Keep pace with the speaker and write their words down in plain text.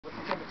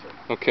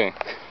Okay.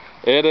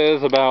 It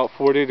is about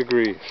 40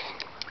 degrees.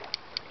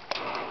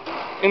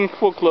 And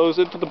we'll close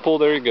it to the pool.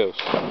 There he goes.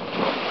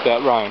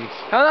 That rhymes.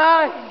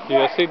 Hello!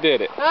 Yes, he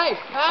did it. Hey!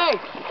 Hey!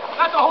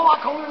 That's a whole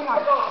lot colder than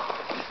I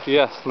thought.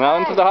 Yes, now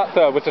into the hot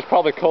tub, which is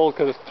probably cold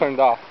because it's turned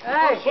off.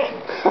 Hey!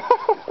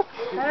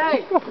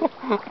 Hey!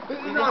 This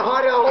is not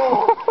hot at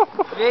all.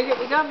 Did you get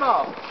the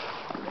gumball?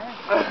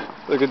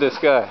 Look at this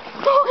guy.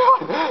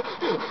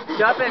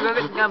 Jump in, go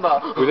get the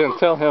gumball. We didn't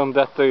tell him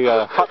that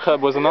the hot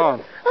tub wasn't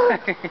on.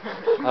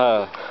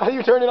 How do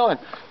you turn it on?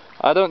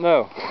 I don't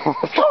know.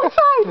 Go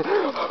inside!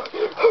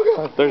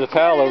 There's a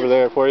towel over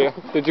there for you.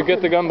 Did you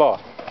get the gumball?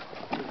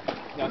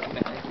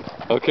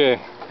 Okay,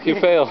 you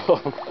failed.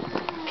 Holy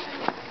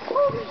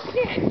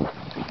shit!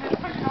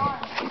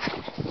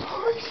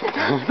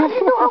 I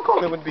didn't know how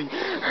cold it would be.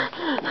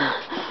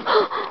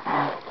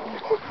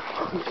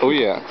 Oh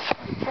yeah.